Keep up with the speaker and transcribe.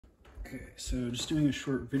Okay, so just doing a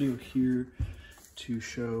short video here to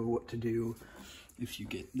show what to do if you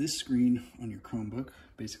get this screen on your Chromebook.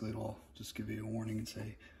 Basically, it'll just give you a warning and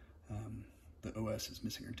say the OS is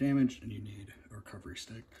missing or damaged and you need a recovery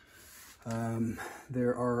stick.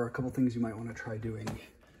 There are a couple things you might want to try doing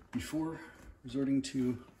before resorting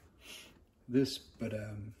to this, but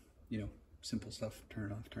you know, simple stuff,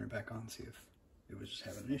 turn it off, turn it back on, see if it was just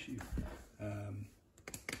having an issue.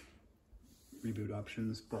 Reboot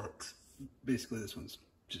options, but basically this one's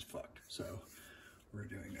just fucked. So we're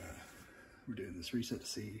doing this reset to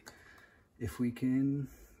see if we can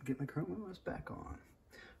get my ChromeOS back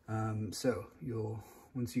on. So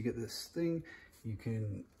once you get this thing, you're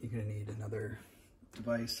gonna need another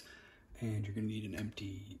device, and you're gonna need an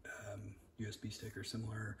empty USB stick or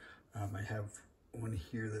similar. I have one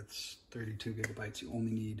here that's 32 gigabytes. You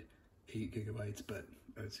only need 8 gigabytes, but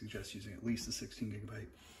I would suggest using at least a 16 gigabyte.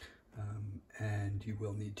 And you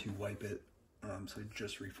will need to wipe it. So I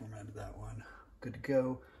just reformatted that one. Good to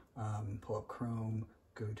go. Pull up Chrome,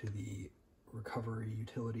 go to the recovery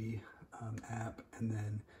utility app, and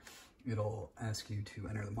then it'll ask you to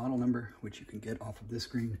enter the model number, which you can get off of this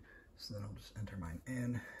screen. So then I'll just enter mine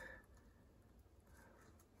in.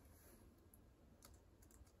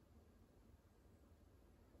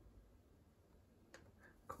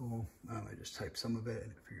 Cool. I just typed some of it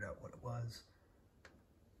and it figured out what it was.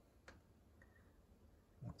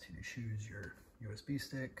 Wants you to choose your USB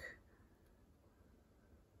stick.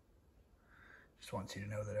 Just wants you to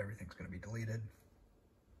know that everything's going to be deleted.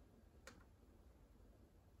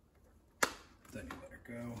 Then you let it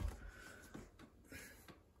go.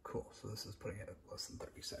 Cool, so this is putting it at less than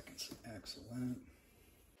 30 seconds. Excellent.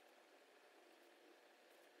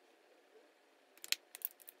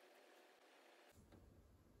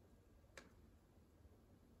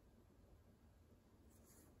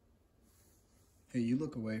 Hey, you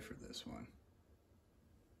look away for this one.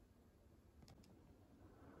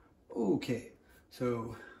 Okay,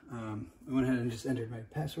 so I went ahead and just entered my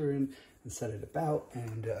password in and set it about,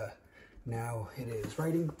 and now it is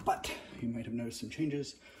writing, but you might have noticed some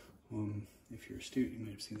changes. If you're astute, you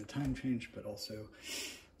might have seen the time change, but also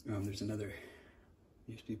there's another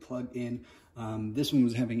USB plug in. This one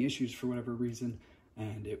was having issues for whatever reason,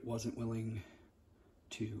 and it wasn't willing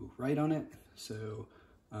to write on it, so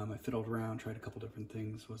I fiddled around, tried a couple different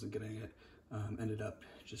things, wasn't getting it, ended up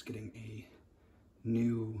just getting a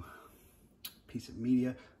new piece of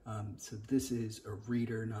media. So this is a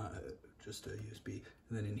reader, not just a USB.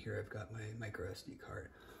 And then in here I've got my micro SD card.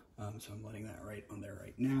 So I'm letting that right on there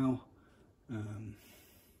right now.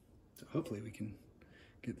 So hopefully we can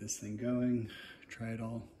get this thing going, try it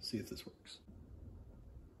all, see if this works.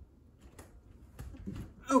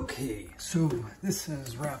 Okay, so this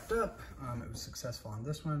is wrapped up. It was successful on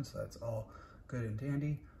this one, so that's all good and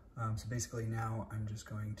dandy. So basically now I'm just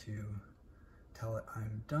going to tell it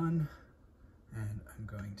I'm done, and I'm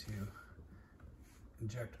going to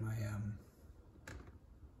inject my,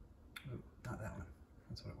 ooh, not that one,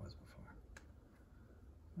 that's what it was before.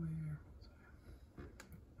 Where was I?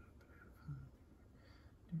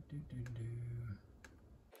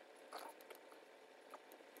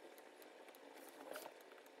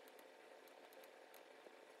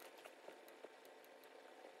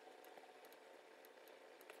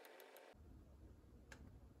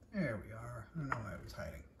 There we are. I don't know why it was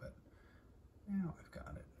hiding, but now I've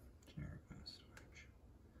got it. Generic mass storage.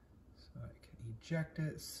 So I can eject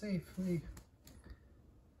it safely.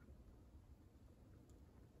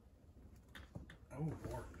 Oh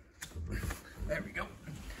Lord. There we go.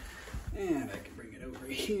 And I can bring it over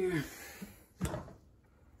here.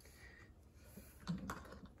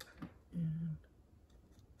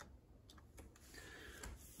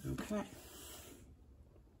 Okay.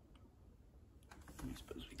 I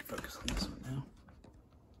suppose we can focus on this one now.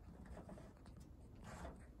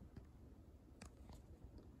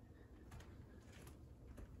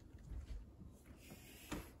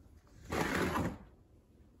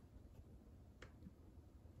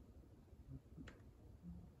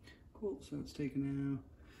 Cool, so it's taken now.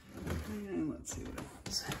 And let's see what it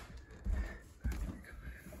wants.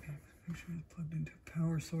 Make sure it's plugged into a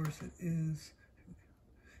power source. It is.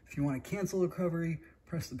 If you want to cancel recovery,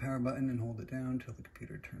 press the power button and hold it down until the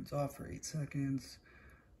computer turns off for 8 seconds.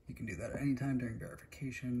 You can do that at any time during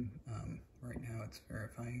verification. Right now it's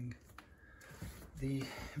verifying the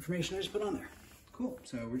information I just put on there. Cool,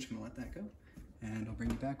 so we're just gonna let that go, and I'll bring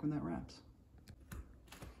you back when that wraps.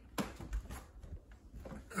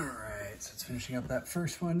 All right, so it's finishing up that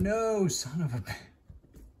first one. No, son of a...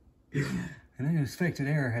 An unexpected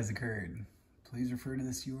error has occurred. Please refer to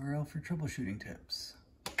this URL for troubleshooting tips.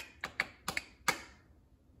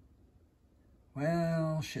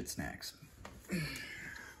 Well, shit snacks.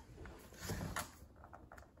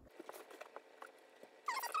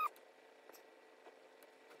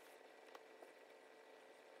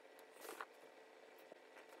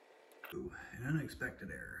 Ooh, an unexpected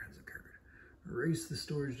error has occurred. Erase the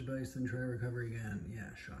storage device, then try recovery again. Yeah,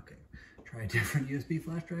 shocking. Try a different USB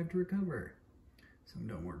flash drive to recover. Some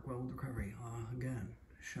don't work well with recovery. Again,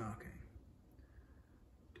 shocking.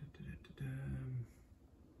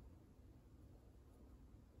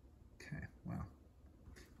 Okay, well,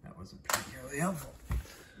 that wasn't particularly helpful.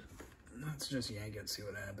 Let's just yank it and see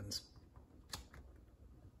what happens.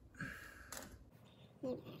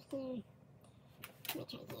 Let me try you.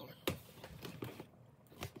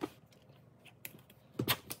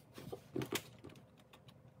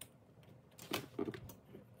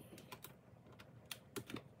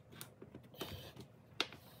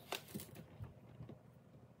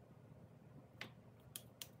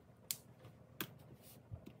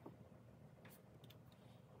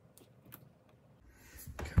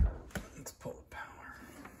 Okay, let's pull the power.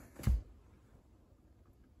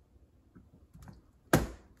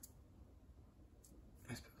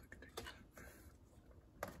 I suppose I could take that.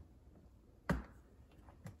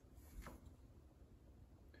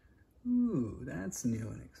 Ooh, that's new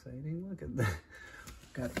and exciting. Look at that.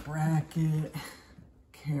 Got a bracket,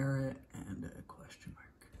 caret, and a question mark.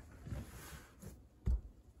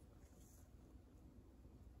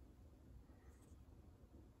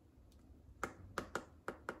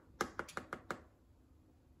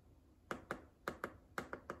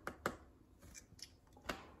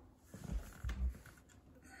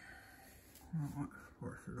 Oh,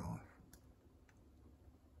 force it off.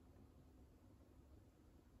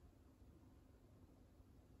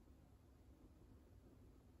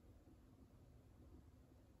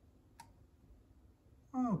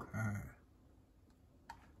 Okay.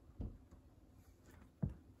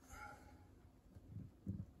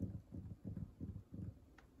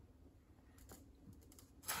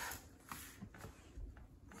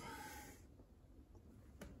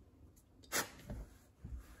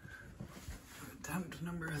 Attempt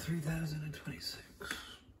number 3026.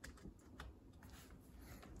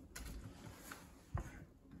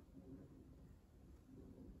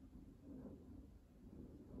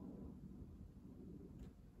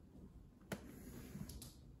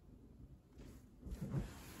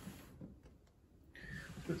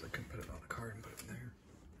 I suppose I could put it on a card and put it in there.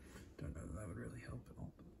 Don't know that that would really help at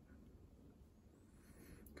all.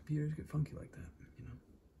 Computers get funky like that, you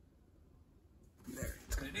know. There,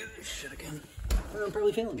 it's gonna do this shit again. And I'm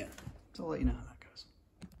probably failing again. So I'll let you know how that goes.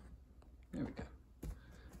 There we go.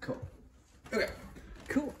 Cool. Okay,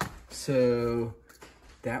 cool. So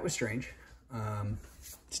that was strange.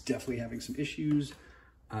 It's definitely having some issues.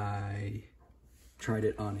 I tried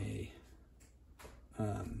it on a,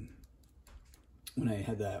 when I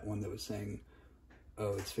had that one that was saying,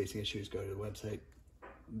 oh, it's facing issues, go to the website.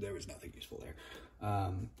 There was nothing useful there.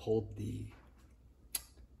 Pulled the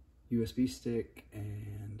USB stick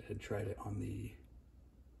and had tried it on the,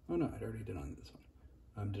 oh no, I'd already did it on this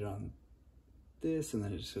one. Did it on this, and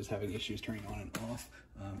then it just was having issues turning on and off.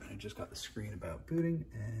 And I just got the screen about booting,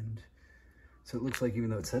 and so it looks like even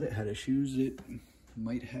though it said it had issues, it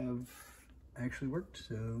might have actually worked.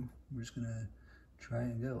 So we're just gonna try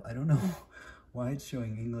and go. I don't know why it's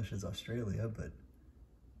showing English as Australia, but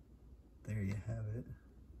there you have it.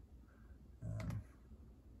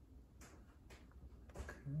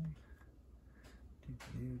 Okay.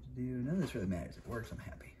 None of this really matters. It works, I'm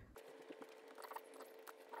happy.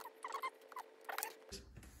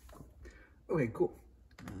 Okay, cool.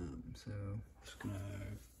 So just gonna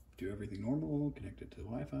do everything normal, connect it to the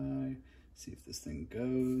Wi-Fi, see if this thing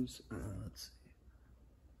goes. Let's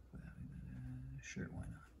see. Sure, why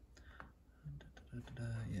not?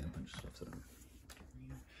 Yeah, a bunch of stuff that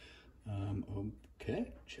I'm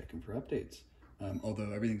okay, checking for updates.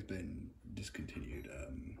 Although everything's been discontinued.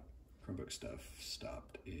 Chromebook stuff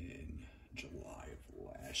stopped in July of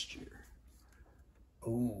last year.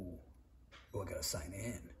 Oh, I gotta sign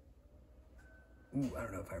in. Ooh, I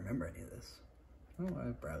don't know if I remember any of this. Oh, I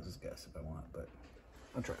have browser's guess if I want, but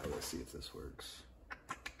I'll try. Let's see if this works.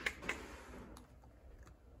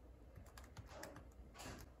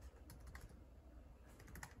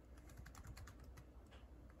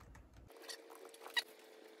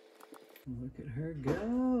 Look at her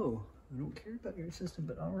go. I don't care about your system,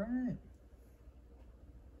 but all right.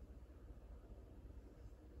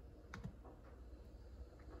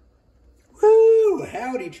 Woo!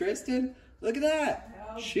 Howdy, Tristan. Look at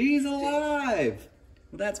that. She's alive.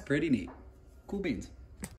 Well, that's pretty neat. Cool beans.